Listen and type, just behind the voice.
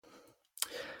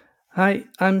Hi,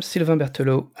 I'm Sylvain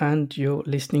Berthelot, and you're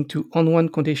listening to On One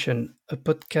Condition, a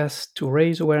podcast to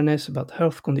raise awareness about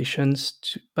health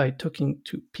conditions by talking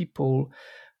to people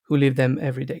who live them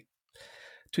every day.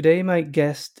 Today, my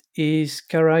guest is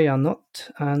Cara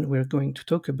Yarnot, and we're going to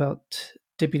talk about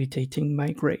debilitating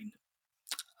migraine.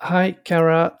 Hi,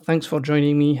 Cara. Thanks for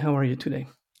joining me. How are you today?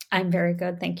 I'm very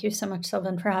good. Thank you so much,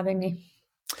 Sylvan, for having me.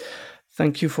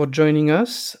 Thank you for joining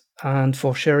us and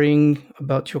for sharing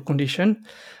about your condition.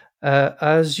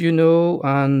 As you know,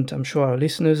 and I'm sure our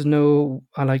listeners know,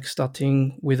 I like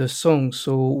starting with a song.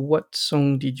 So, what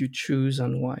song did you choose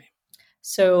and why?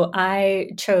 So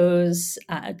I chose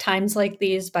Times Like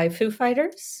These by Foo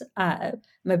Fighters. I'm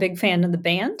a big fan of the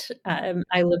band.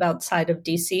 I live outside of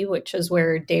DC, which is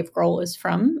where Dave Grohl is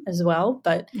from as well.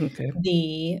 But Okay.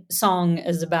 the song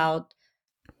is about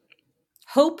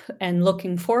hope and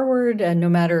looking forward. And no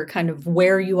matter kind of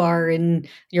where you are in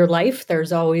your life,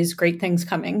 there's always great things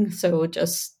coming. So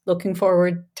just looking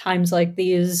forward, times like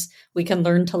these, we can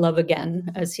learn to love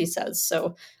again, as he says.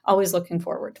 So always looking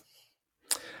forward.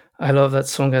 I love that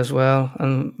song as well.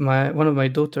 And one of my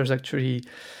daughters actually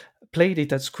played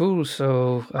it at school.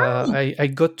 So I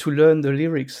got to learn the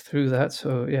lyrics through that.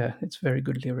 So, yeah, it's very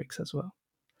good lyrics as well.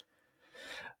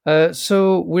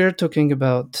 So we're talking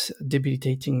about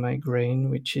debilitating migraine,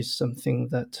 which is something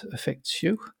that affects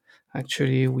you.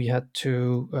 Actually, we had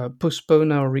to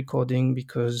postpone our recording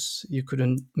because you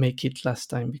couldn't make it last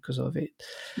time because of it.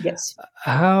 Yes.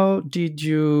 How did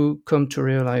you come to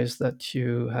realize that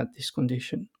you had this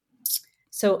condition?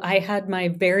 So I had my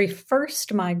very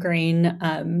first migraine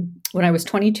when I was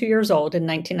 22 years old in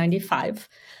 1995.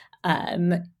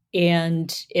 Um,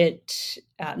 and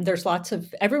there's lots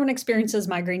of, everyone experiences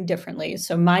migraine differently.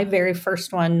 So my very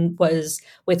first one was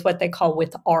with what they call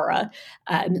with aura.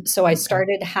 So I Okay.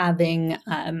 started having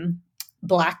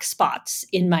black spots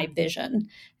in my vision.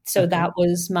 So Okay. that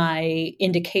was my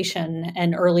indication.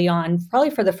 And early on, probably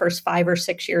for the first 5 or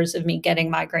 6 years of me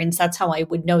getting migraines, that's how I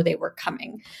would know they were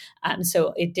coming.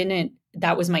 So it didn't,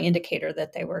 that was my indicator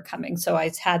that they were coming. So I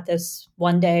had this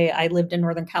one day, I lived in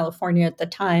Northern California at the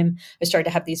time. I started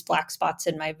to have these black spots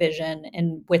in my vision.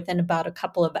 And within about a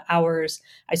couple of hours,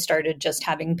 I started just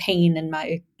having pain in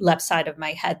my left side of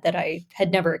my head that I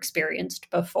had never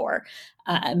experienced before,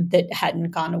 that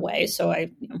hadn't gone away. So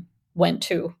I went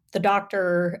to the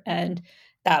doctor, and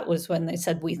that was when they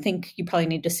said, we think you probably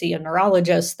need to see a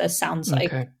neurologist. This sounds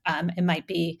like Okay. it might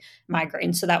be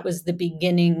migraine. So that was the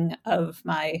beginning of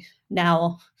my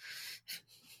now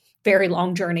very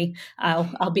long journey.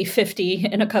 I'll be 50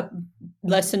 in a couple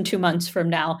less than 2 months from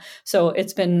now. So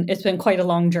it's been quite a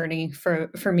long journey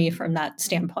for me from that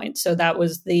standpoint. So that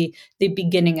was the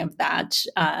beginning of that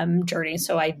journey.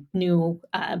 So I knew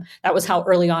that was how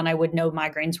early on I would know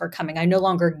migraines were coming. I no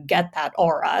longer get that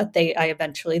aura. I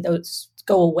eventually, those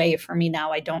go away for me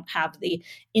now. I don't have the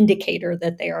indicator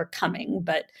that they are coming,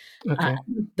 but Okay.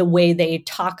 the way they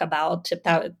talk about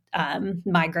that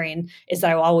migraine is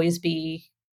that I'll always be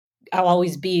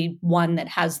one that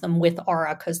has them with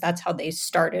aura because that's how they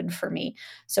started for me.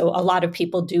 So a lot of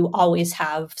people do always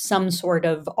have some sort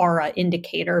of aura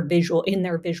indicator visual in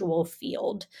their visual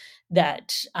field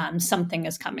that something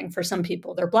is coming. For some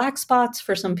people, they're black spots.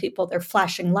 For some people, they're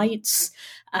flashing lights.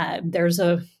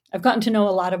 I've gotten to know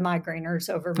a lot of migraineurs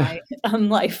over my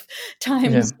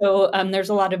lifetime. Yeah. So there's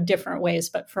a lot of different ways,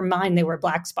 but for mine, they were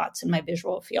black spots in my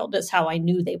visual field is how I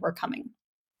knew they were coming.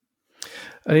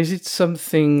 And is it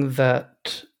something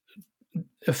that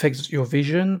affects your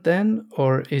vision then,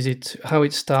 or is it how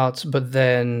it starts, but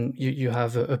then you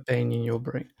have a pain in your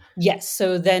brain? Yes,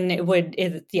 so then it would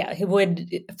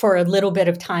for a little bit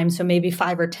of time, so maybe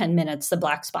 5 or 10 minutes, the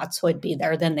black spots would be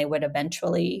there, then they would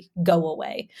eventually go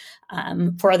away.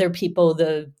 For other people,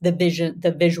 the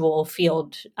visual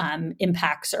field,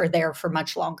 impacts are there for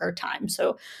much longer time.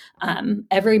 So,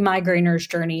 every migrainer's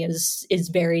journey is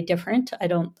very different.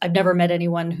 I've never met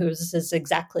anyone whose is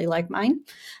exactly like mine.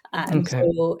 Okay.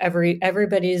 So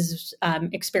everybody's,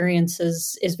 experience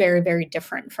is very, very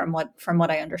different from what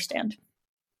I understand.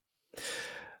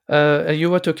 You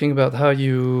were talking about how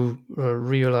you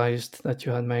realized that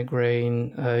you had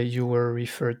migraine. You were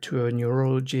referred to a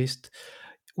neurologist.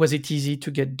 Was it easy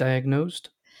to get diagnosed?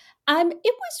 It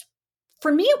was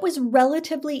for me, it was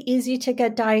relatively easy to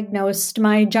get diagnosed.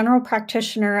 My general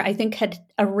practitioner, I think, had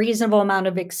a reasonable amount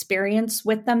of experience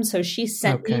with them. So she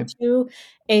sent me Okay. to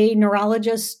a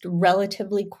neurologist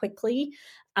relatively quickly.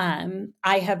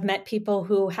 I have met people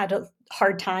who had a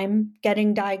hard time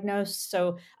getting diagnosed.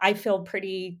 So I feel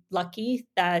pretty lucky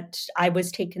that I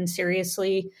was taken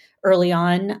seriously early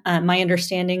on. My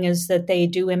understanding is that they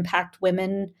do impact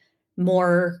women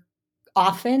more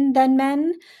often than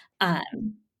men.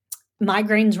 Um,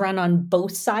 Migraines run on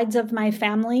both sides of my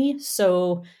family.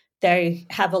 So they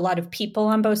have a lot of people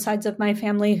on both sides of my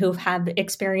family who've had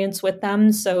experience with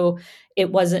them. So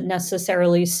it wasn't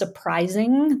necessarily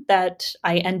surprising that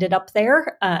I ended up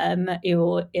there. My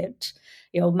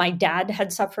dad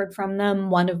had suffered from them.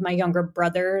 One of my younger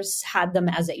brothers had them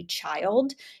as a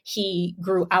child. He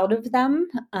grew out of them.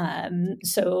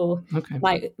 So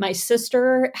Okay. my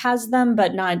sister has them,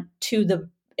 but not to the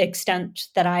extent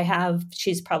that I have.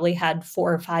 She's probably had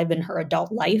 4 or 5 in her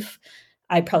adult life.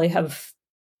 I probably have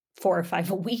 4 or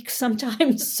 5 a week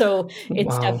sometimes. So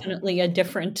it's Wow. definitely a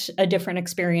different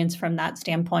experience from that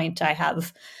standpoint. I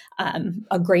have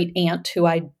a great aunt who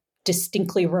I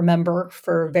distinctly remember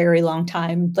for a very long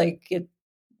time,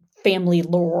 family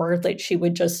lore, that she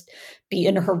would just be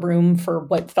in her room for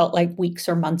what felt like weeks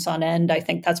or months on end. I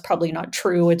think that's probably not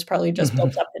true. It's probably just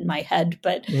built Mhm. up in my head,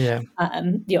 but Yeah.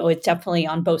 it's definitely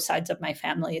on both sides of my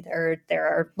family. There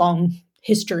are long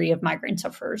history of migraine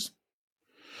sufferers.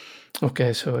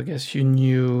 Okay, so I guess you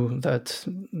knew that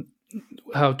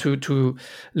how to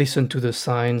listen to the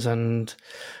signs and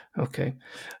okay.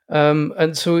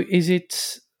 And so is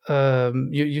it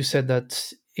you said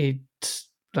that it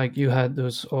like you had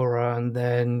those aura and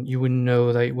then you would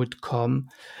know that it would come.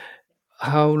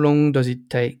 How long does it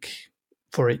take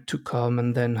for it to come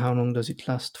and then how long does it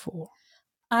last for?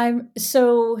 I'm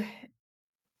so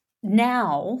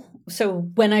now, so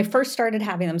when I first started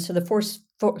having them, so the first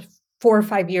 4 or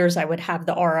 5 years, I would have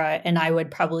the aura and I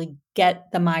would probably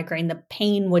get the migraine. The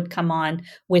pain would come on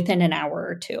within an hour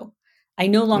or two. I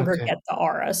no longer Okay. get the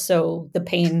aura, so the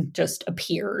pain just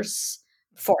appears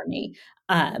for me.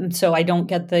 So I don't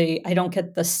get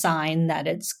the sign that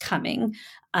it's coming.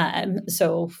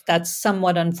 So that's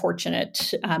somewhat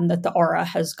unfortunate, that the aura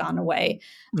has gone away.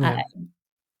 Uh, Yeah.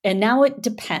 and now it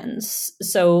depends.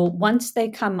 So once they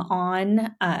come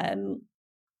on,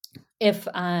 if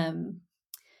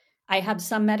I have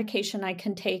some medication I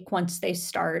can take once they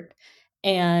start,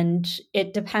 and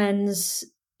it depends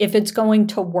if it's going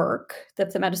to work,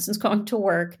 if the medicine's going to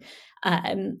work.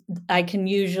 Um, I can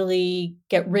usually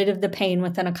get rid of the pain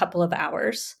within a couple of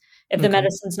hours. If the Okay.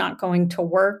 medicine's not going to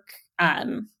work,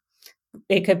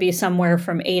 it could be somewhere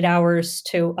from 8 hours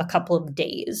to a couple of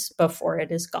days before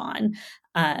it is gone.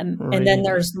 And then Really?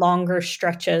 there's longer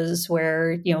stretches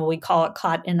where, we call it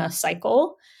caught in a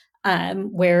cycle,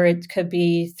 where it could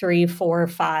be 3, 4,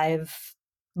 5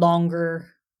 longer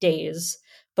days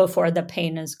before the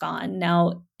pain is gone.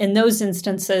 Now, in those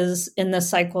instances in the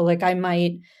cycle,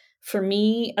 for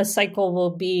me, a cycle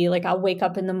will be like I'll wake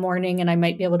up in the morning and I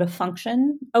might be able to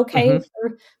function okay Mhm.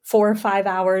 for 4 or 5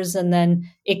 hours, and then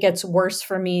it gets worse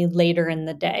for me later in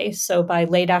the day. So by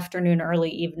late afternoon,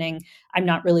 early evening, I'm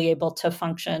not really able to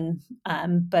function,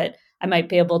 but I might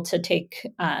be able to take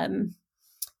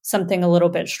something a little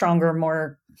bit stronger,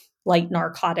 more light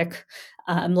narcotic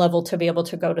level to be able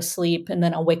to go to sleep. And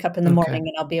then I'll wake up in the Okay. morning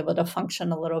and I'll be able to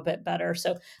function a little bit better.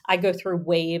 So I go through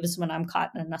waves when I'm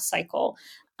caught in a cycle.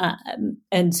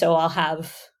 And so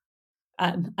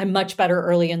I'm much better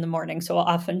early in the morning. So I'll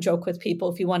often joke with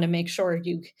people, if you want to make sure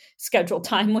you schedule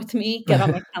time with me, get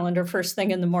on my calendar first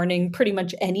thing in the morning, pretty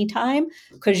much any time,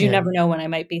 because you Yeah. never know when I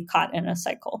might be caught in a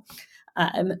cycle.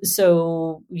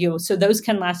 So those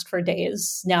can last for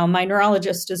days. Now, my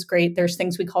neurologist is great. There's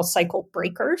things we call cycle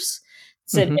breakers.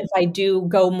 So Mhm. if I do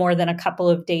go more than a couple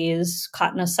of days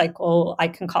caught in a cycle, I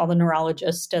can call the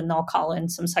neurologist and they'll call in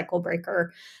some cycle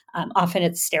breaker. Often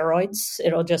it's steroids.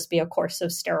 It'll just be a course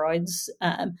of steroids,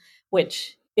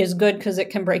 which is good because it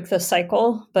can break the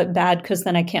cycle, but bad because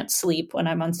then I can't sleep when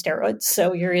I'm on steroids.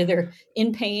 So you're either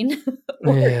in pain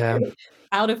or Yeah. you're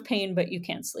out of pain, but you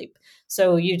can't sleep.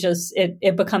 So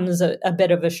it becomes a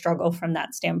bit of a struggle from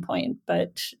that standpoint.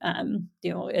 But I'm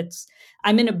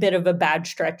in a bit of a bad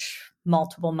stretch,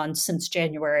 multiple months since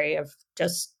January, of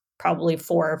just probably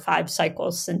 4 or 5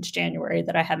 cycles since January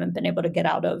that I haven't been able to get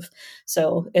out of.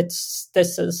 So it's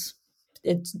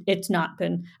not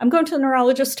been. I'm going to the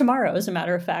neurologist tomorrow, as a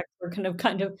matter of fact. We're going to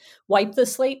kind of wipe the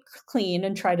slate clean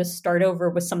and try to start over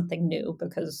with something new,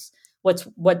 because what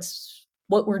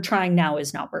we're trying now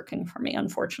is not working for me,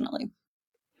 unfortunately.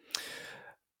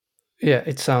 Yeah,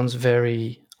 it sounds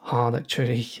very hard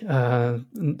actually,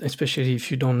 especially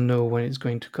if you don't know when it's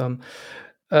going to come.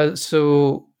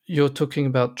 So you're talking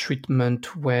about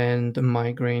treatment when the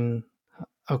migraine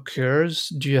occurs.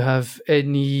 Do you have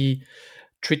any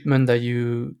treatment that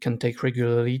you can take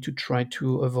regularly to try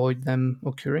to avoid them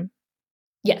occurring?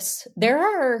 Yes, there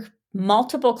are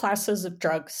multiple classes of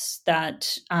drugs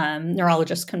that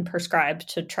neurologists can prescribe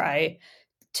to try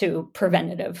to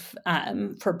preventative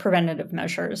for preventative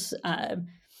measures.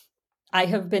 I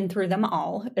have been through them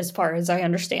all, as far as I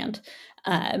understand.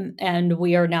 And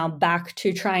we are now back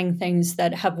to trying things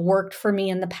that have worked for me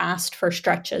in the past for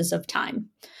stretches of time.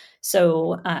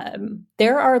 So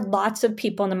there are lots of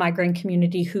people in the migraine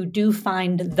community who do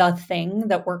find the thing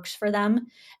that works for them,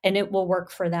 and it will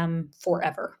work for them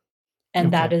forever. And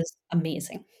Okay. that is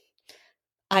amazing.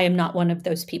 I am not one of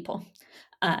those people.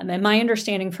 And my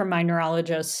understanding from my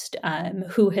neurologist,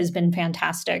 who has been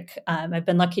fantastic, I've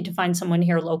been lucky to find someone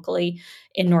here locally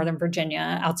in Northern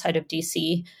Virginia, outside of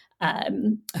DC,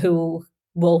 who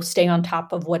will stay on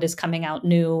top of what is coming out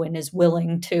new and is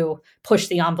willing to push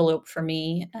the envelope for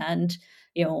me. And,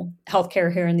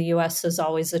 healthcare here in the US is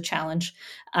always a challenge,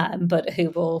 but who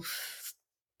will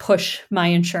push my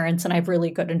insurance. And I have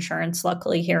really good insurance,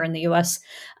 luckily, here in the US,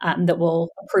 that will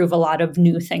approve a lot of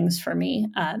new things for me.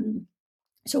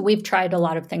 So we've tried a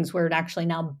lot of things. We're actually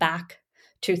now back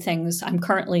to things I'm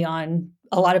currently on.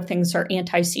 A lot of things are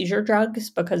anti-seizure drugs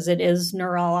because it is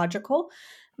neurological.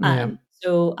 Yeah.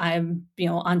 So I'm,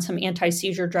 on some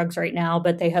anti-seizure drugs right now,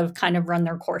 but they have kind of run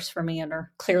their course for me and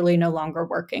are clearly no longer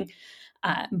working.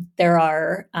 I've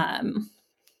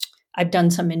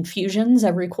done some infusions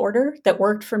every quarter that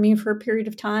worked for me for a period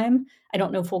of time. I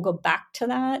don't know if we'll go back to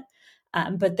that,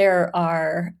 but there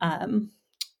are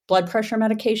blood pressure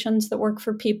medications that work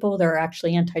for people. There are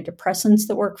actually antidepressants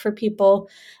that work for people.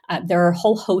 There are a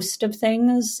whole host of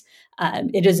things.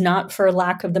 It is not for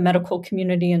lack of the medical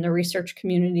community and the research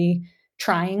community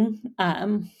trying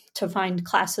to find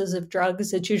classes of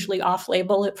drugs. It's usually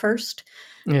off-label at first.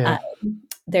 Yeah.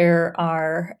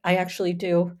 I actually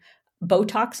do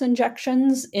Botox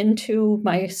injections into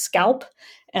my scalp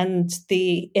and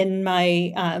in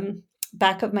my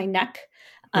back of my neck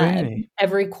Really?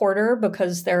 every quarter,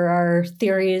 because there are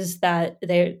theories that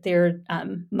there are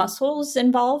muscles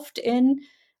involved in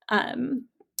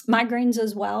migraines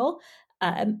as well.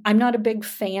 I'm not a big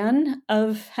fan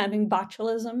of having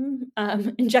botulism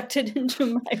injected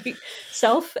into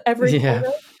myself every Yeah.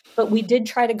 quarter, but we did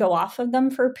try to go off of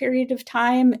them for a period of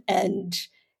time, and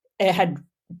it had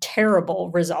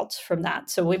terrible results from that.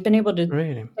 So we've been able to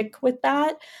Really? stick with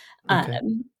that. Okay.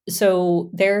 So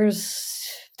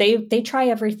they try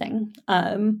everything.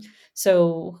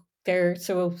 So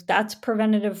that's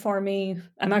preventative for me.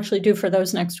 I'm actually due for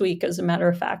those next week, as a matter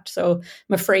of fact. So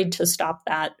I'm afraid to stop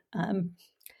that.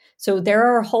 So there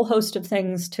are a whole host of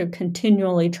things to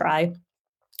continually try.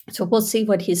 So we'll see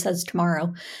what he says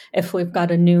tomorrow, if we've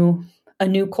got a new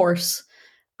course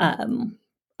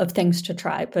of things to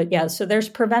try. But yeah, so there's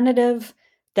preventative,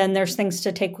 then there's things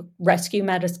to take, rescue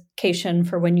medication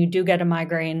for when you do get a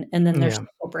migraine, and then there's Yeah.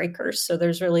 cycle breakers. So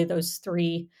there's really those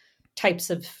three types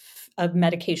of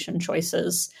medication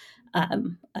choices.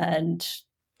 And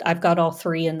I've got all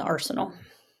three in the arsenal.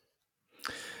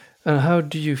 How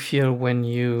do you feel when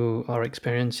you are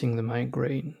experiencing the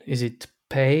migraine? Is it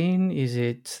pain? Is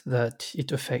it that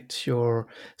it affects your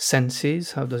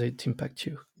senses? How does it impact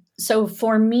you? So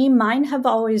for me, mine have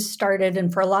always started,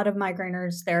 and for a lot of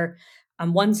migraineurs, they're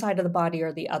on one side of the body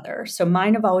or the other. So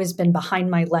mine have always been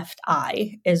behind my left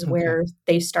eye is Okay. where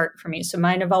they start for me. So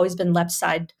mine have always been left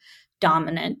side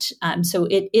dominant. So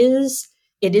it is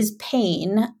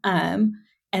pain, and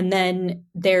then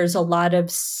there's a lot of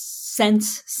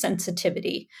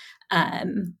sensitivity.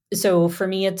 So for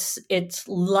me, it's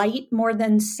light more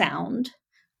than sound.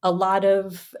 A lot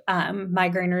of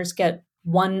migraineurs get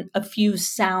a few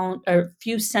sound or a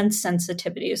few sense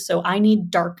sensitivities. So I need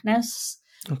darkness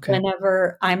Okay.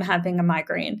 whenever I'm having a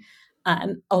migraine.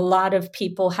 A lot of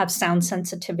people have sound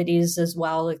sensitivities as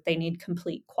well, like they need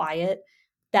complete quiet.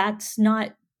 That's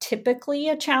not typically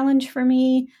a challenge for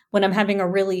me. When I'm having a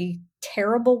really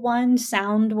terrible one,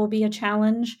 sound will be a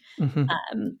challenge. Mm-hmm.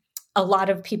 A lot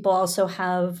of people also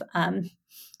have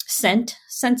scent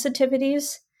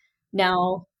sensitivities.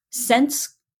 Now,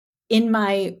 scents in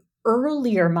my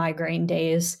earlier migraine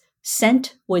days,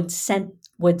 scent would set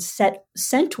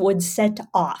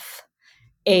off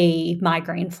a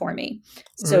migraine for me.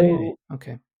 Really? So,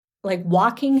 Okay. like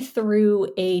walking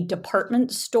through a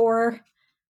department store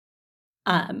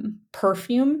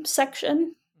perfume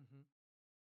section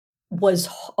was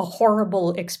a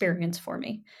horrible experience for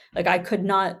me. Like I could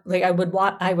not, like I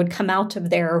would come out of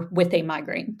there with a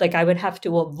migraine. Like I would have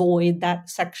to avoid that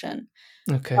section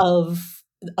Okay. of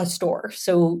a store.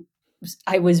 So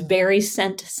I was very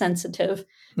scent sensitive.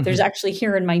 There's Mm-hmm. actually,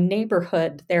 here in my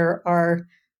neighborhood,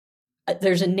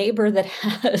 there's a neighbor that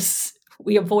has,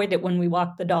 we avoid it when we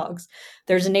walk the dogs.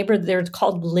 There's a neighbor there, it's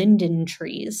called linden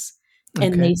trees.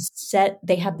 And Okay.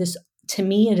 they have this, to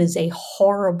me, it is a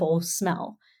horrible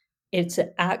smell.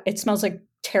 It smells like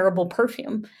terrible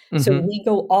perfume. So Mm-hmm. we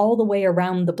go all the way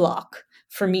around the block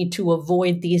for me to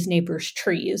avoid these neighbors'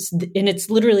 trees. And it's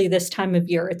literally this time of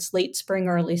year. It's late spring,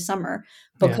 early summer,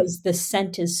 Yeah. because the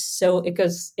scent is so,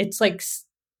 it's like,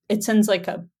 it sends like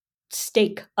a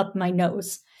stake up my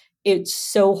nose. It's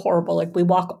so horrible. Like we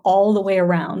walk all the way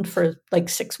around for like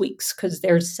 6 weeks because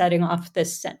they're setting off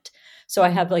this scent. So I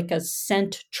have like a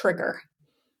scent trigger.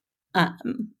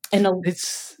 And a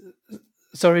It's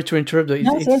sorry to interrupt, but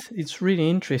no, so it's really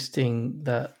interesting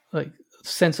that like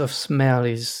sense of smell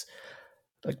is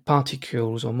like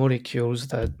particles or molecules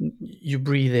that you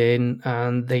breathe in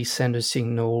and they send a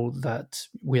signal that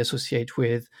we associate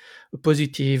with a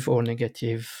positive or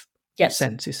negative yes,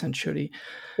 sense essentially.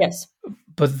 yes.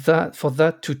 But that for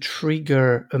that to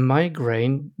trigger a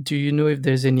migraine, do you know if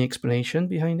there's any explanation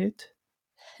behind it?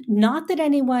 Not that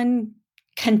anyone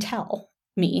can tell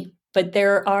me, but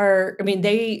there are, I mean,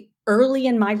 they early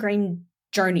in migraine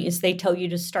journeys, they tell you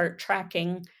to start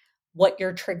tracking what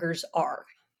your triggers are,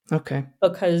 Okay.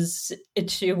 because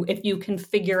it's you, if you can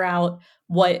figure out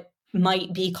what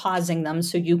might be causing them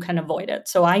so you can avoid it.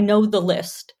 So I know the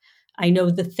list. I know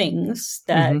the things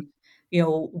that,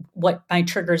 Mm-hmm. what my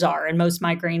triggers are, and most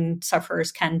migraine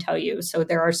sufferers can tell you. So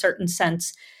there are certain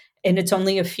scents, and it's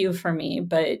only a few for me,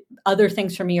 but other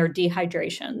things for me are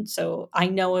dehydration. So I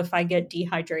know if I get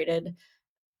dehydrated,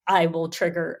 I will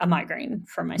trigger a migraine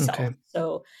for myself. Okay.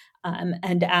 So,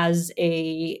 and as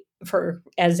a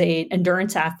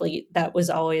endurance athlete, that was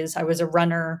always, I was a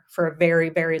runner for a very,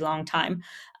 very long time,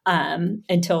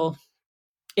 until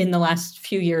in the last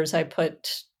few years I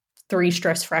put 3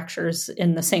 stress fractures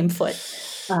in the same foot,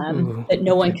 Ooh, that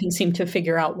no one okay. can seem to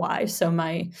figure out why. So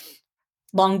my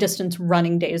long distance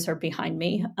running days are behind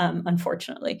me,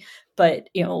 unfortunately. But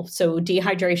so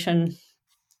dehydration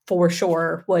for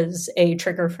sure was a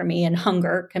trigger for me, and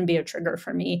hunger can be a trigger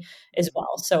for me as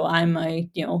well. So I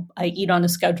eat on a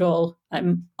schedule.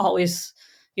 You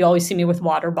always see me with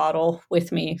water bottle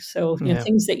with me. So, Yeah.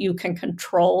 things that you can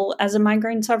control as a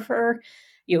migraine sufferer,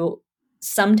 you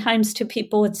sometimes to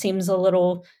people it seems a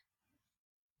little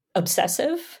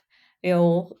obsessive, you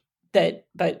know, but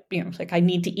like I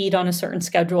need to eat on a certain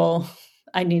schedule.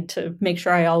 I need to make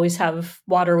sure I always have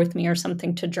water with me or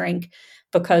something to drink,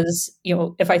 because,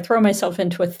 if I throw myself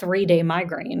into a 3-day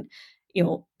migraine,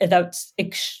 that's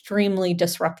extremely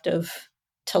disruptive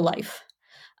to life.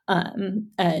 And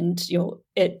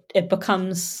it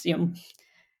becomes,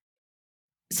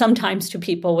 sometimes to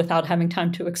people without having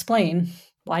time to explain,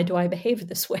 why do I behave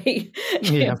this way?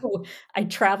 Yeah. I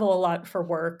travel a lot for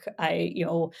work.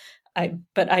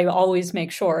 But I always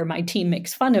make sure my team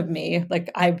makes fun of me. Like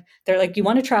they're like, you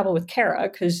want to travel with Kara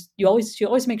because she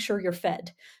always makes sure you're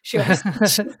fed. She always,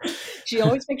 she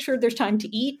always makes sure there's time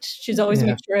to eat. She's always Yeah.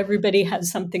 makes sure everybody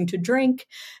has something to drink,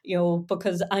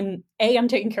 because I'm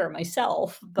taking care of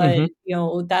myself, but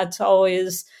Mm-hmm. that's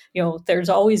always, there's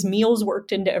always meals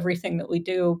worked into everything that we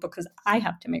do because I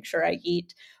have to make sure I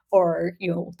eat, or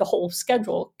the whole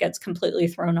schedule gets completely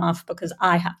thrown off because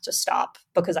I have to stop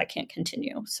because I can't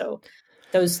continue. So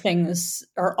those things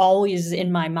are always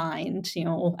in my mind.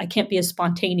 I can't be as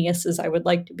spontaneous as I would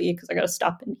like to be because I got to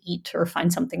stop and eat or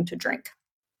find something to drink.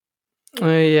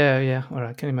 Yeah, yeah. Well,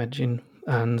 I can imagine.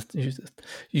 And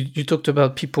you talked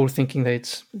about people thinking that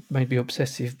it might be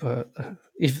obsessive, but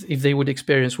if they would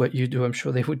experience what you do, I'm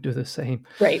sure they would do the same.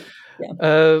 Right.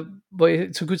 Yeah. But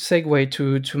it's a good segue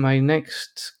to my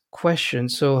next question.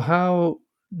 So, how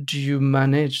do you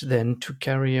manage then to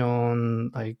carry on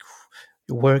like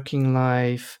your working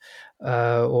life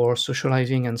or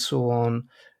socializing and so on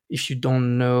if you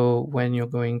don't know when you're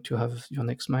going to have your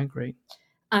next migraine?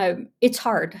 It's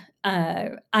hard.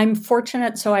 I'm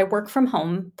fortunate, so I work from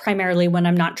home primarily when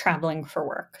I'm not traveling for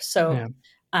work. So, Yeah.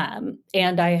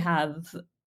 and I have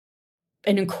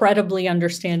an incredibly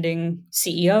understanding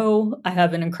CEO. I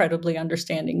have an incredibly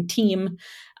understanding team.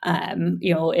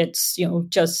 It's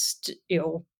just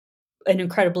an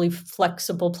incredibly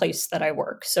flexible place that I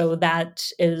work. So that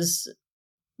is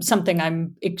something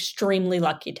I'm extremely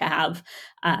lucky to have.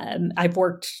 I've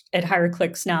worked at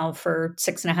HireClicks now for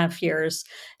 6.5 years.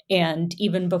 And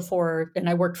even before, and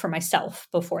I worked for myself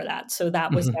before that. So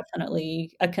that was Mhm.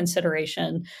 definitely a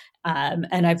consideration.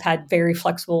 And I've had very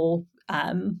flexible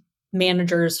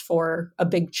managers for a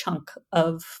big chunk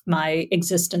of my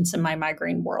existence in my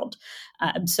migraine world.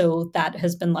 So that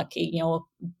has been lucky.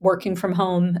 Working from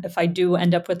home, if I do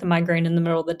end up with a migraine in the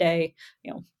middle of the day,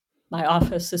 my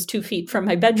office is 2 feet from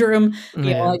my bedroom.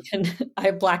 Yeah. I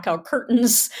have blackout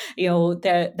curtains,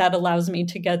 that allows me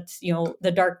to get,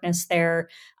 the darkness there.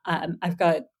 I've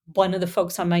got one of the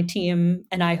folks on my team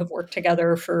and I have worked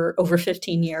together for over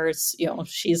 15 years.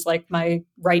 She's like my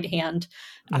right hand.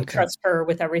 I Okay. trust her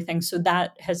with everything. So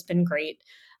that has been great.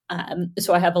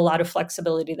 So I have a lot of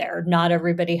flexibility there. Not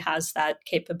everybody has that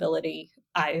capability.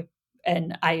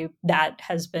 That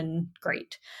has been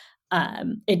great.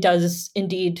 It does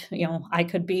indeed, I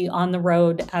could be on the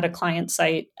road at a client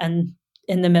site and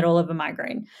in the middle of a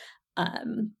migraine.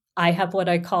 I have what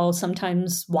I call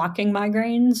sometimes walking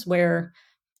migraines where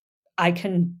I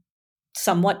can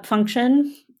somewhat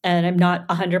function and I'm not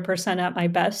 100% at my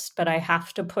best, but I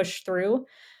have to push through.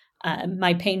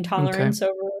 My pain Okay. tolerance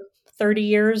over 30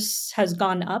 years has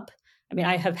gone up. I mean,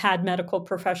 I have had medical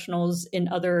professionals in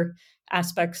other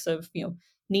aspects of,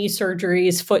 knee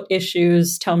surgeries, foot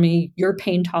issues tell me your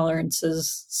pain tolerance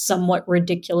is somewhat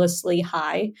ridiculously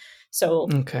high. So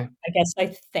Okay. I guess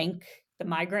I thank the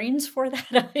migraines for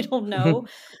that. I don't know.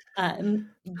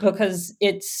 Because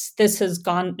this has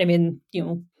gone, I mean,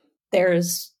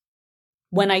 there's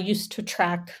when I used to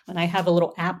track, and I have a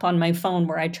little app on my phone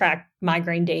where I track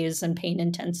migraine days and pain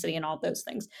intensity and all those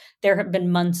things. There have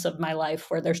been months of my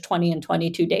life where there's 20 and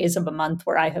 22 days of a month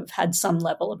where I have had some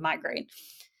level of migraine.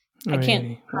 I can't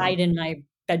Really? Wow. hide in my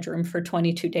bedroom for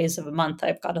 22 days of a month.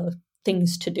 I've got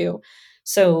things to do.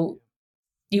 So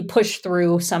you push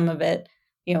through some of it,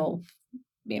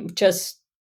 just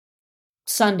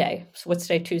Sunday. So what's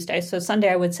today? Tuesday. So Sunday,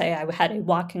 I would say I had a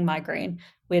walking migraine.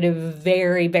 We had a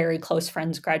very, very close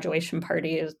friend's graduation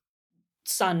party, a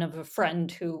son of a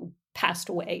friend who passed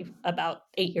away about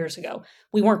 8 years ago.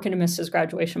 We weren't going to miss his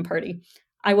graduation party.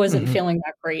 I wasn't Hmm. feeling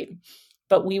that great,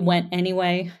 but we went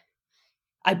anyway.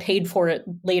 I paid for it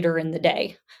later in the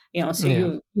day, so Yeah.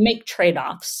 you make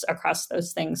trade-offs across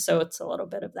those things. So it's a little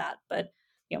bit of that, but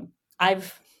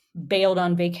I've bailed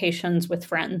on vacations with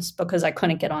friends because I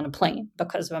couldn't get on a plane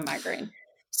because of a migraine.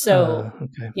 So,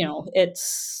 Okay.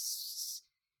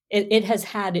 it has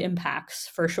had impacts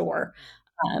for sure.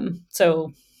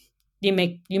 So you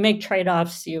make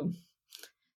trade-offs.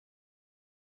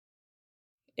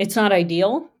 It's not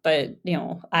ideal, but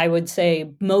I would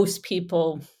say most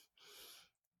people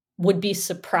would be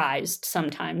surprised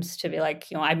sometimes to be like,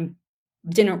 I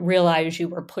didn't realize you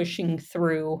were pushing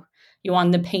through. You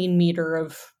on the pain meter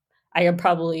of, I am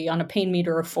probably on a pain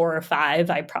meter of 4 or 5.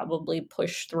 I probably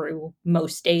push through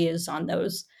most days on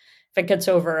those. If it gets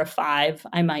over a 5,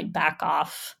 I might back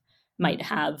off, might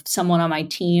have someone on my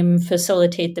team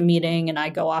facilitate the meeting and I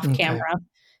go off Okay. camera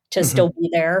to Hmm. still be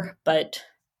there, but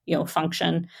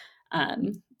function.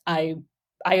 Um, I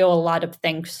I owe a lot of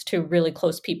thanks to really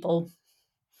close people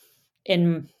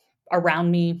in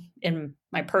around me in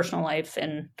my personal life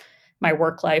and my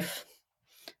work life.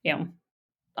 You know,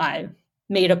 I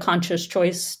made a conscious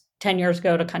choice 10 years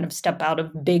ago to kind of step out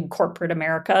of big corporate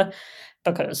America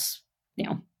because, you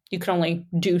know, you can only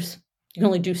do you can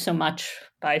only do so much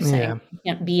by saying Yeah. you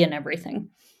can't be in everything.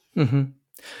 Hmm.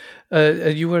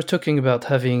 You were talking about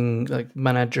having like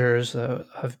managers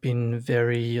have been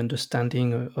very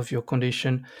understanding of your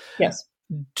condition. Yes.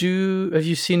 Have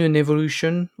you seen an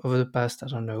evolution over the past, I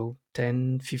don't know,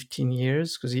 10, 15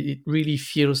 years? Because it really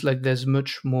feels like there's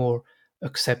much more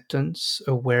acceptance,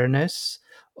 awareness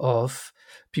of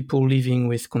people living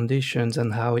with conditions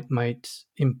and how it might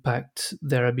impact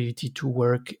their ability to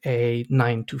work a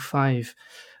 9 to 5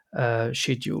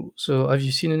 schedule. So have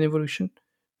you seen an evolution?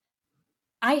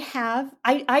 I have.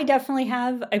 I definitely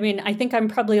have. I mean, I think I'm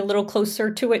probably a little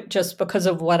closer to it just because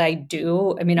of what I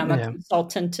do. I mean, I'm a Yeah.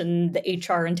 consultant in the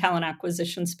HR and talent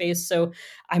acquisition space, so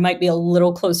I might be a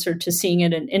little closer to seeing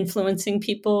it and influencing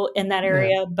people in that Yeah.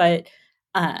 area. But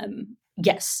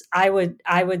yes, I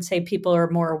would say people are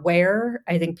more aware.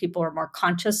 I think people are more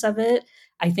conscious of it.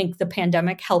 I think the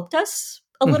pandemic helped us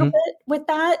a little Hmm. bit with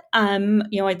that.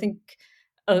 I think.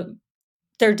 Uh,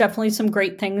 there are definitely some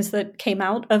great things that came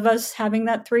out of us having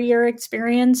that 3-year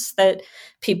experience, that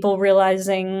people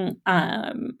realizing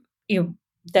you know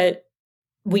that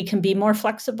we can be more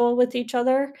flexible with each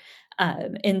other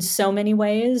in so many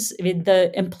ways. I mean,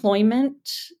 the employment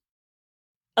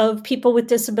of people with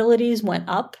disabilities went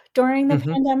up during the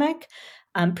Hmm. pandemic.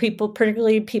 People,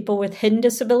 particularly people with hidden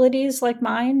disabilities like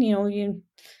mine, you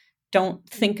don't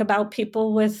think about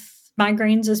people with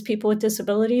migraines as people with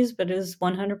disabilities, but is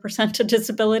 100% a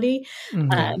disability.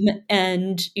 Yeah.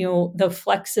 And, the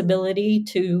flexibility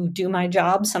to do my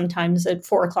job sometimes at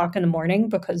 4 o'clock in the morning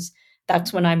because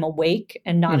that's when I'm awake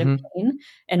and not in Hmm. pain.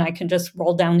 And I can just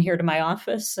roll down here to my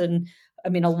office. And I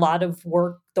mean, a lot of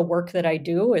the work that I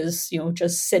do is,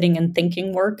 just sitting and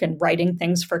thinking work and writing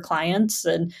things for clients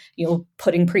and,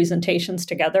 putting presentations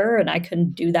together. And I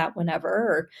can do that whenever.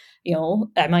 Or,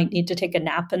 I might need to take a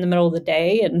nap in the middle of the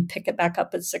day and pick it back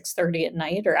up at 6:30 at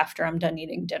night or after I'm done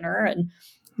eating dinner. And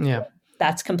Yeah.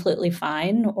 that's completely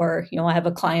fine. Or, I have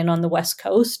a client on the West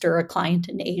Coast or a client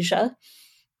in Asia.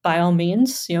 by all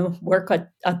means, work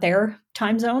at their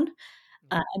time zone.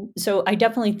 So I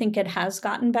definitely think it has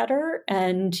gotten better,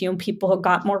 and people have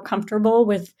got more comfortable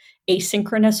with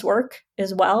asynchronous work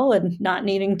as well, and not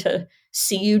needing to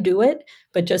see you do it,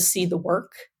 but just see the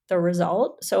work, the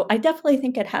result. So I definitely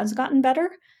think it has gotten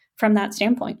better from that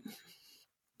standpoint.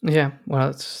 Yeah,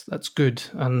 well, that's good,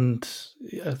 and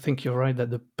I think you're right that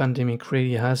the pandemic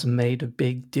really has made a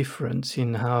big difference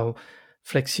in how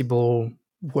flexible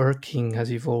working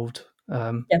has evolved.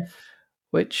 Yeah.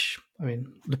 Which, I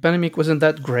mean, the pandemic wasn't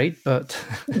that great, but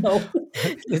No.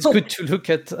 it's No. good to look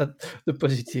at the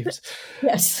positives.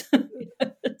 Yes.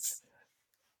 Yes.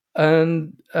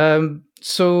 And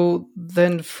so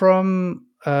then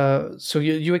so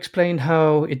you explained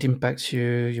how it impacts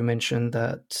you. You mentioned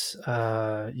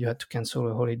that you had to cancel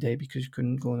a holiday because you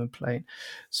couldn't go on a plane.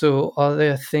 So are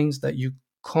there things that you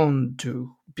can't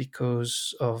do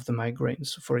because of the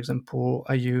migraines? For example,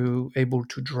 are you able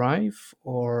to drive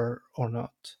or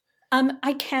not?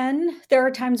 I can. There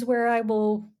are times where I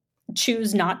will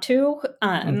choose not to.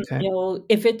 Okay.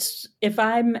 If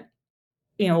I'm,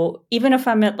 even if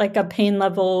I'm at like a pain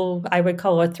level, I would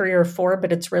call a 3 or 4,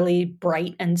 but it's really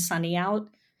bright and sunny out,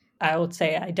 I would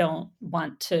say I don't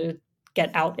want to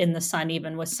get out in the sun,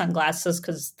 even with sunglasses,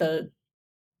 because the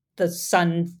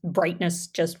sun brightness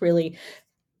just really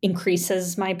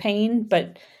increases my pain.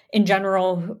 But in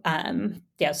general,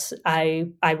 yes, I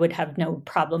would have no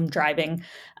problem driving.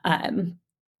 Um,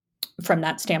 from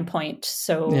that standpoint.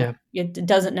 So Yeah. it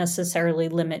doesn't necessarily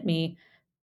limit me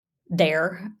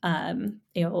there.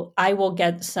 I will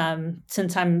get some,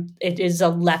 since it is a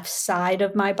left side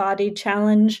of my body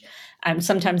challenge.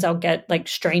 Sometimes I'll get like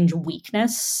strange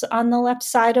weakness on the left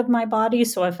side of my body.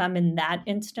 So if I'm in that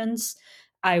instance,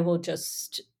 I will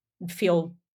just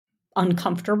feel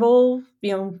uncomfortable,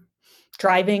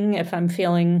 driving if I'm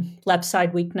feeling left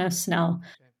side weakness. Now,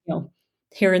 you know,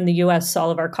 here in the US, all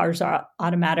of our cars are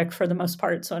automatic for the most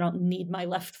part, so I don't need my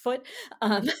left foot.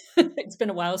 It's been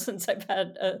a while since I've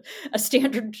had a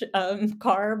standard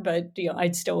car, but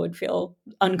I still would feel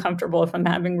uncomfortable if I'm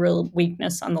having real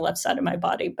weakness on the left side of my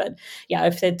body. But yeah,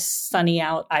 if it's sunny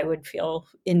out, I would feel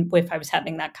if I was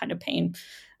having that kind of pain,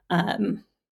 um,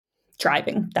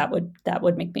 driving that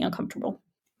would make me uncomfortable.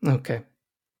 Okay.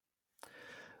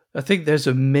 I think there's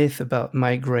a myth about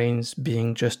migraines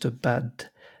being just a bad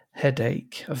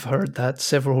headache. I've heard that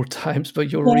several times, but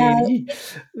you're Yeah, really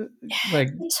uh, like,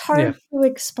 it's yeah, hard to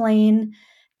explain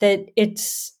that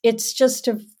it's just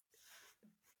a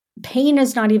pain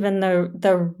is not even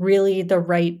the really the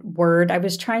right word. I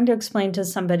was trying to explain to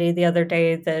somebody the other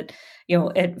day that,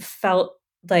 it felt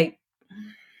like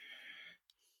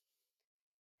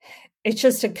it's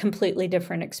just a completely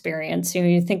different experience.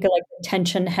 You think of like a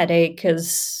tension headache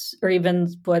is, or even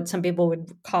what some people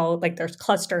would call like there's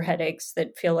cluster headaches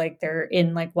that feel like they're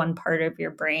in like one part of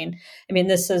your brain. I mean,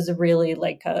 this is really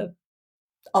like a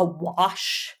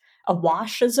wash. A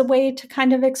wash is a way to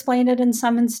kind of explain it in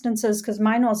some instances, because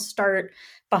mine will start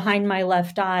behind my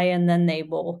left eye and then they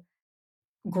will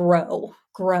grow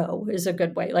is a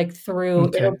good way, like through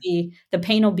okay, the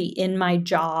pain will be in my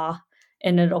jaw,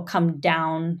 and it'll come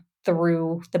down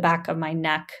through the back of my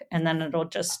neck, and then it'll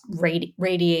just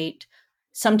radiate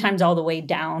sometimes all the way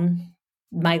down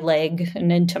my leg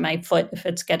and into my foot if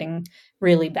it's getting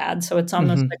really bad. So it's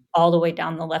almost like hmm, all the way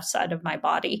down the left side of my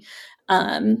body.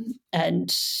 And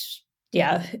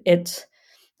yeah,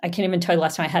 I can't even tell you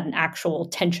last time I had an actual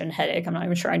tension headache. I'm not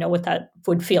even sure I know what that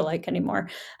would feel like anymore.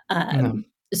 no,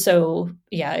 So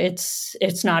yeah, it's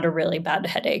not a really bad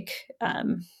headache.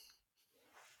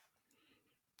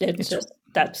 It's it's just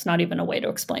that's not even a way to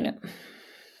explain it.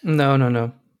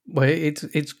 no. Well,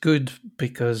 it's good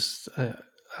because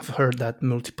I've heard that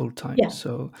multiple times. Yeah,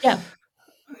 So yeah,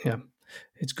 yeah,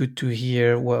 it's good to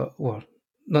hear. Well,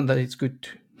 not that it's good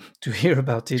to hear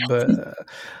about it, but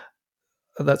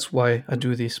that's why I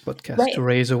do this podcast to right.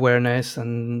 raise awareness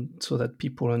and so that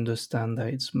people understand that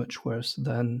it's much worse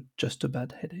than just a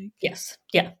bad headache. Yes,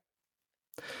 yeah.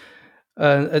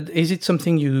 Is it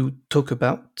something you talk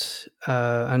about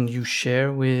and you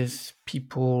share with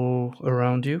people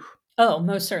around you? Oh,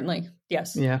 most certainly.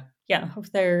 Yes. Yeah. Yeah. If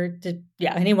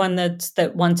yeah, anyone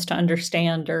that wants to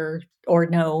understand or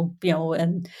know,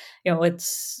 and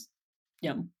it's you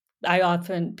know, I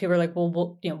often people are like,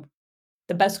 well,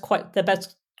 the best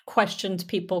questions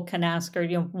people can ask are,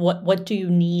 what do you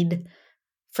need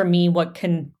from me? What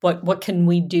can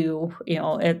we do?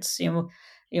 It's you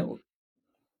know,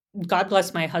 God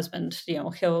bless my husband.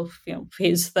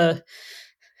 He's the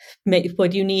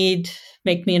what do you need?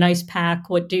 Make me an ice pack.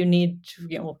 What do you need?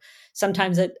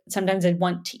 Sometimes I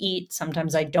want to eat.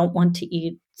 Sometimes I don't want to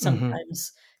eat. Hmm.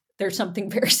 Sometimes there's something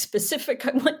very specific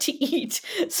I want to eat.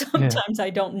 Yeah. Sometimes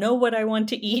I don't know what I want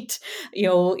to eat.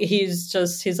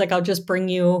 He's like, I'll just bring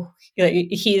you.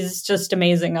 He's just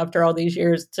amazing after all these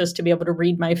years, just to be able to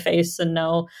read my face and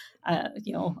know,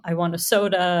 I want a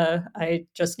soda. I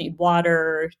just need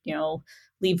water.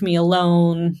 Leave me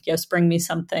alone. Just bring me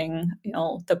something.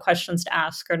 The questions to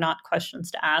ask are not questions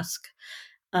to ask.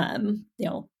 Um, you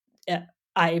know, eh,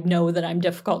 I know that I'm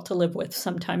difficult to live with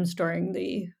sometimes during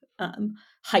the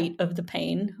height of the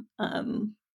pain.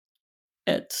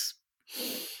 It's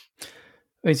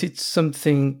Is it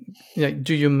something like,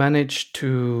 do you manage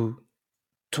to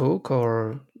talk,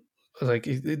 or like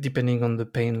depending on the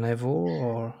pain level,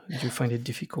 or do you find it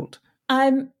difficult?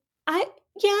 I'm I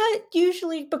yeah,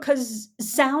 usually because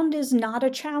sound is not a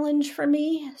challenge for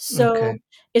me. So Okay.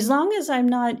 as long as I'm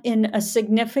not in a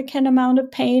significant amount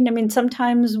of pain, I mean,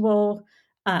 sometimes we'll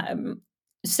um,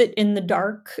 sit in the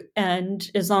dark, and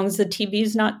as long as the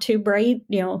TV's not too bright,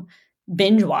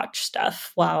 binge watch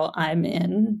stuff while I'm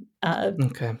in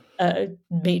Okay. a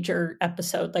major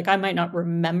episode. Like, I might not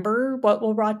remember what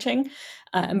we're watching,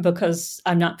 because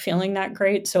I'm not feeling that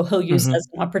great, so he'll use it Hmm. as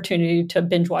an opportunity to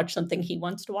binge watch something he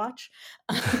wants to watch,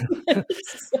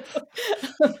 so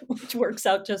which works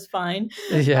out just fine.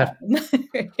 Yeah.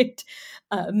 Right?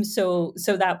 So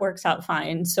that works out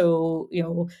fine. So,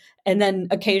 and then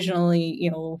occasionally,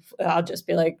 I'll just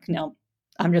be like, "No,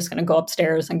 I'm just gonna go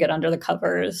upstairs and get under the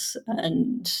covers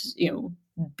and,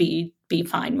 be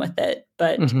fine with it."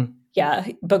 But Hmm. yeah,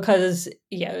 because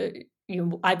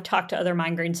I've talked to other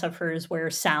migraine sufferers where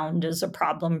sound is a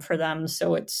problem for them,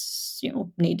 so it's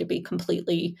need to be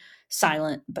completely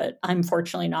silent. But I'm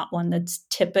fortunately not one that's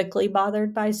typically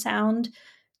bothered by sound.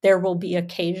 There will be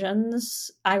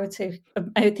occasions. I would say,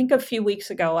 I think a few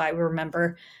weeks ago, I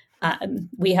remember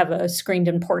we have a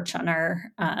screened-in porch on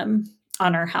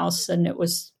our house, and it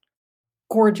was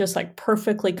gorgeous, like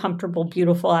perfectly comfortable,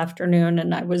 beautiful afternoon.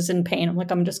 And I was in pain. I'm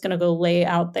like, I'm just going to go lay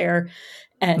out there.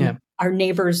 Yeah. And our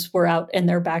neighbors were out in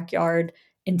their backyard,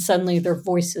 and suddenly their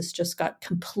voices just got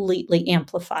completely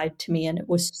amplified to me. And it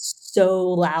was so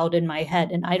loud in my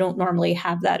head. And I don't normally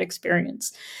have that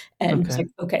experience. And it's Okay.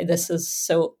 like, okay, this is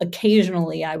so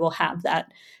occasionally I will have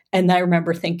that. And I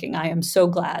remember thinking, I am so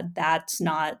glad that's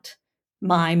not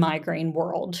my migraine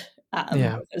world,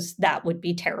 Yeah. because that would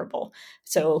be terrible.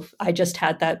 So I just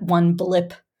had that one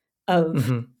blip of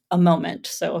Hmm. a moment.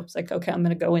 So I was like, okay, I'm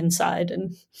going to go inside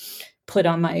and put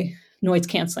on my noise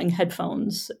canceling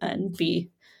headphones and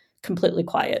be completely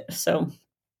quiet. So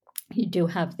you do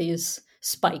have these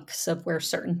spikes of where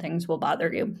certain things will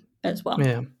bother you as well.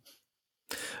 Yeah.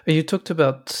 You talked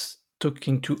about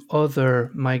talking to other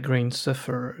migraine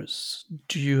sufferers.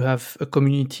 Do you have a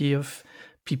community of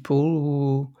people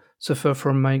who suffer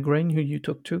from migraine who you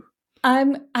talk to?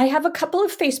 I have a couple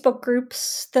of Facebook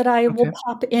groups that I will Okay.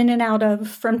 pop in and out of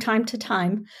from time to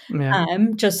time, Yeah.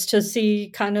 just to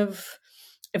see kind of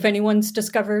if anyone's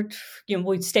discovered.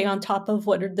 We stay on top of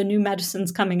what are the new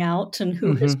medicines coming out and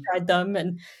who has Hmm. tried them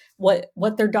and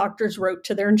what their doctors wrote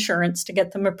to their insurance to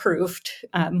get them approved.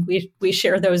 We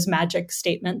share those magic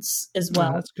statements as Oh,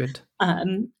 well. that's good.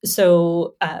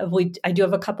 So I do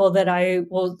have a couple that I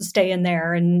will stay in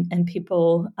there, and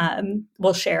people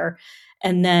will share,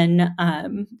 and then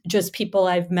just people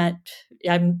I've met.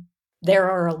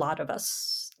 There are a lot of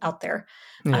us out there,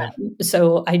 Yeah.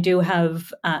 so I do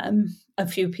have a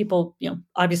few people.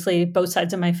 Obviously, both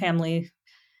sides of my family.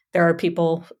 There are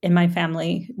people in my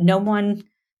family. No one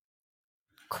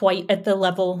quite at the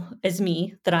level as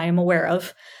me that I am aware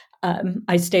of.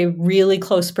 I stay really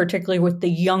close, particularly with the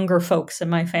younger folks in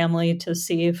my family, to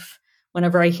see if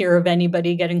whenever I hear of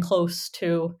anybody getting close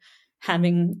to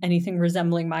having anything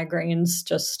resembling migraines,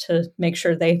 just to make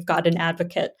sure they've got an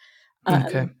advocate.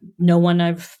 Okay. No one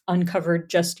I've uncovered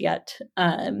just yet.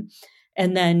 And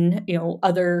then,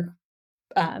 other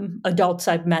adults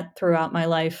I've met throughout my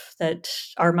life that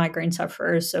are migraine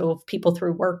sufferers. So people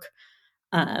through work,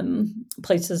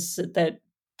 places that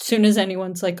soon as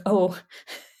anyone's like, "Oh,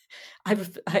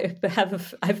 I've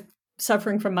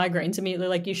suffering from migraines," immediately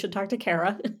like, "You should talk to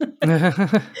Kara."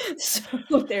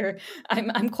 So there,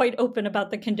 I'm quite open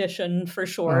about the condition for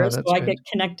sure. Oh, So that's I get good.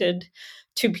 connected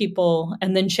to people,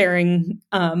 and then sharing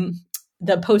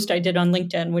the post I did on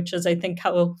LinkedIn, which is I think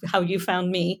how you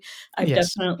found me. I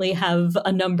Yes. definitely have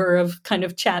a number of kind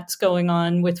of chats going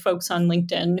on with folks on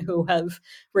LinkedIn who have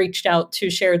reached out to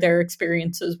share their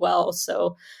experience as well.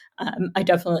 So I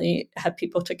definitely have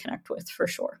people to connect with for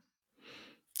sure.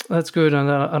 That's good.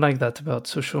 And I like that about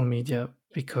social media,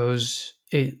 because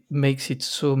it makes it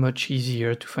so much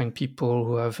easier to find people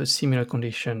who have a similar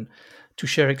condition to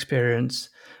share experience.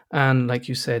 and like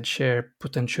you said, share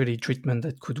potentially treatment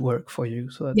that could work for you.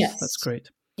 So that's Yes. great.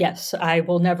 Yes, I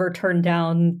will never turn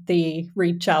down the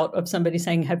reach out of somebody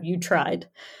saying, "Have you tried?"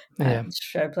 Yeah,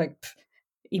 I'd be like,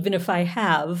 even if I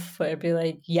have, I'd be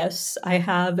like, "Yes, I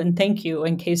have, and thank you,"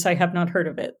 in case I have not heard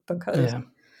of it, because yeah,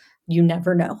 you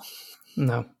never know.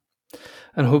 no,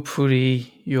 and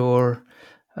hopefully your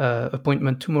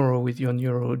appointment tomorrow with your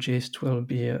neurologist will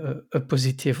be a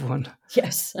positive one.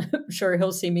 Yes, I'm sure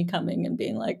he'll see me coming and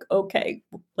being like, "Okay,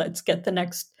 let's get the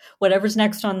next whatever's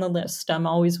next on the list." I'm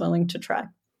always willing to try.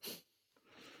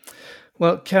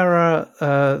 Well,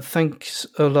 Kara, thanks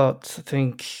a lot. I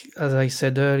think, as I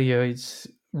said earlier, it's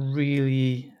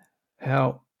really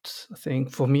helped, I think,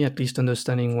 for me at least,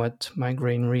 understanding what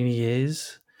migraine really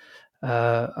is,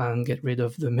 and get rid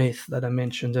of the myth that I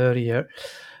mentioned earlier.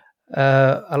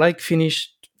 I like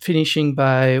finishing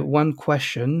by one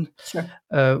question. Sure.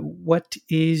 What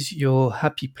is your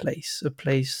happy place? A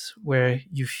place where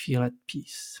you feel at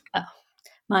peace? Oh,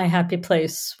 my happy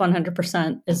place,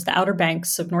 100%, is the Outer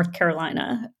Banks of North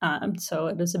Carolina. So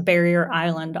it is a barrier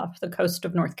island off the coast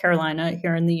of North Carolina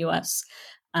here in the U.S.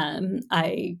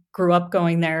 I grew up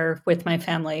going there with my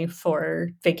family for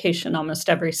vacation almost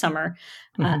every summer.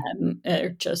 Hmm.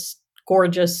 Just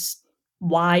gorgeous,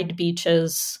 wide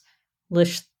beaches,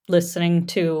 listening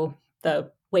to the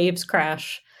waves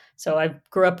crash. So I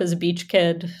grew up as a beach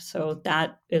kid. So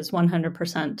that is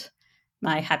 100%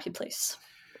 my happy place.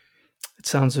 It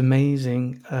sounds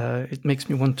amazing. It makes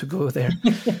me want to go there.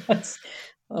 Yes.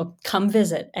 Well, come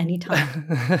visit anytime.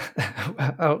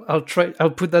 I'll try. I'll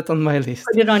put that on my list.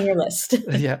 Put it on your list.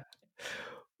 Yeah.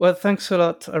 Well, thanks a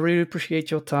lot. I really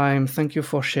appreciate your time. Thank you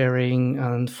for sharing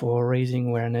and for raising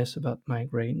awareness about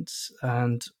migraines.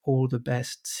 And all the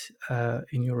best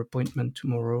in your appointment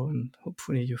tomorrow. And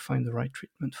hopefully, you find the right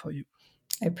treatment for you.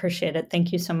 I appreciate it.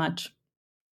 Thank you so much.